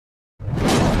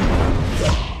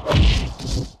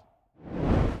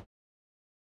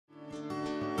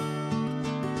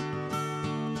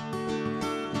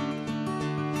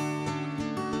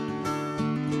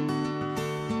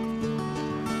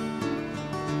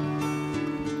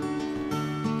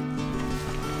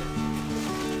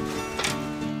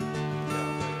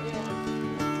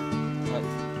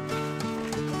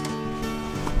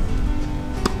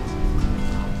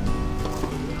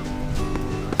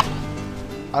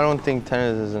I don't think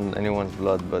tennis is in anyone's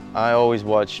blood, but I always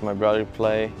watched my brother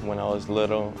play when I was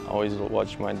little. I always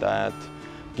watched my dad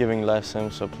giving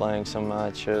lessons or playing some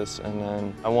matches, and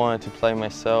then I wanted to play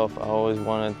myself. I always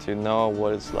wanted to know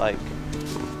what it's like.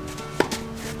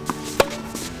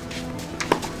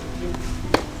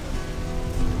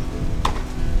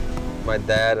 My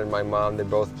dad and my mom, they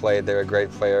both played. They were great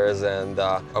players, and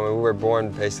I mean, we were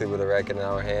born basically with a racket in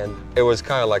our hand. It was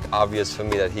kind of like obvious for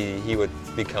me that he would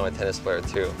become a tennis player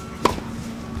too.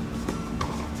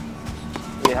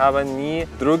 Wir haben nie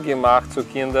Druck gemacht zu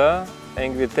Kindern,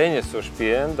 irgendwie Tennis zu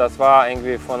spielen. Das war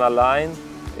irgendwie von allein.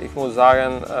 Ich muss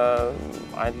sagen,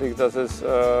 eigentlich das ist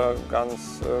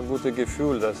ganz gutes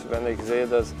Gefühl, dass wenn ich sehe,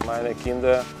 dass meine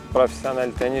Kinder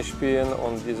professionell Tennis spielen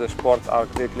und dieser Sport auch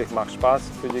wirklich macht Spaß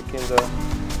für die Kinder.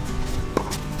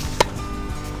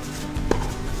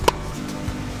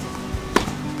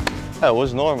 Yeah, it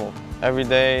was normal. Every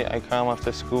day I come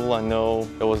after school, I know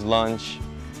it was lunch.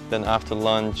 Then after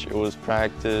lunch it was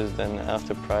practice. Then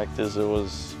after practice it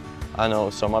was, I know,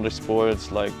 some other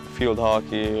sports like field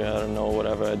hockey, I don't know,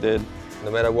 whatever I did.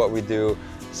 No matter what we do,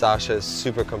 Sasha is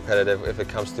super competitive if it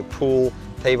comes to pool,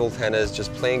 table tennis,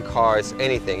 just playing cards,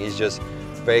 anything. He's just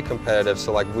very competitive,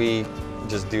 so like we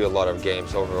just do a lot of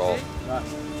games overall.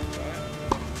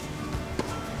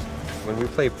 When we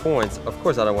play points, of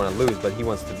course I don't want to lose, but he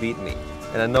wants to beat me.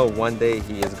 And I know one day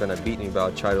he is going to beat me, but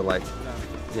I'll try to, like,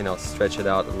 you know, stretch it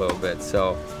out a little bit.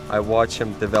 So I watch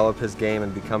him develop his game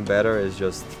and become better is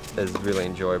really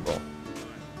enjoyable.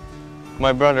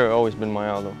 My brother always been my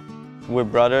idol. We're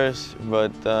brothers,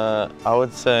 but I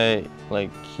would say like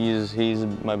he's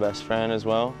my best friend as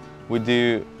well. We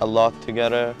do a lot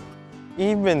together.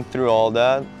 Even through all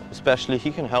that, especially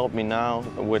he can help me now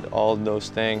with all those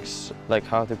things, like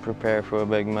how to prepare for a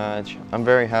big match. I'm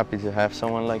very happy to have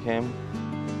someone like him.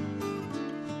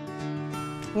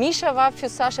 Misha war für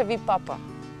Sascha wie Papa,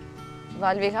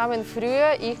 weil wir haben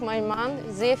früher, ich und mein Mann,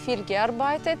 sehr viel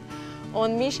gearbeitet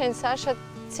und Misha und Sascha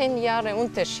 10 Jahre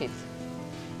Unterschied.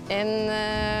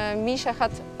 Und Misha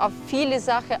hat auf viele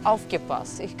Sachen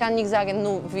aufgepasst. Ich kann nicht sagen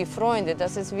nur wie Freunde,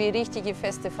 das ist wie richtige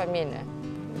feste Familie.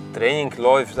 Training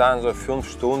läuft dann so 5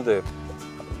 Stunden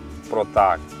pro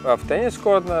Tag. Auf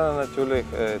Tenniscourt natürlich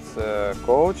ist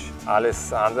Coach,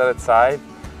 alles andere Zeit,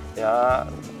 ja,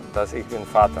 dass ich bin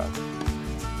Vater.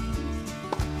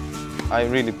 I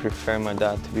really prefer my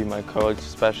dad to be my coach,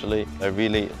 especially. I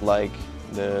really like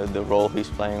the role he's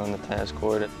playing on the tennis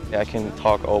court. I can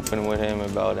talk open with him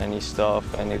about any stuff,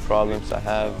 any problems I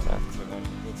have.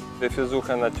 Wir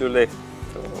versuchen natürlich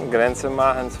Grenzen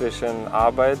machen zwischen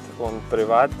Arbeit und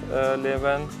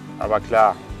Privatleben, aber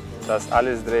klar, das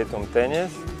alles dreht um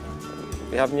Tennis.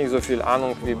 Ich habe nicht so viel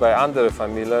Ahnung, wie bei anderen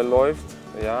Familien läuft.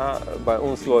 Ja, bei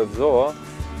uns läuft so.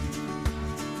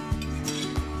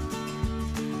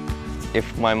 If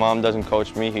my mom doesn't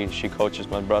coach me, she coaches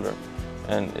my brother.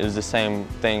 And it's the same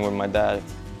thing with my dad.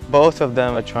 Both of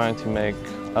them are trying to make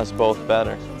us both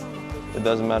better. It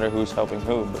doesn't matter who's helping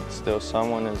who, but still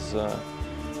someone is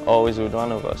always with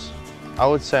one of us. I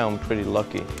would say I'm pretty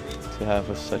lucky to have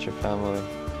such a family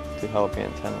to help me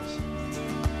in tennis.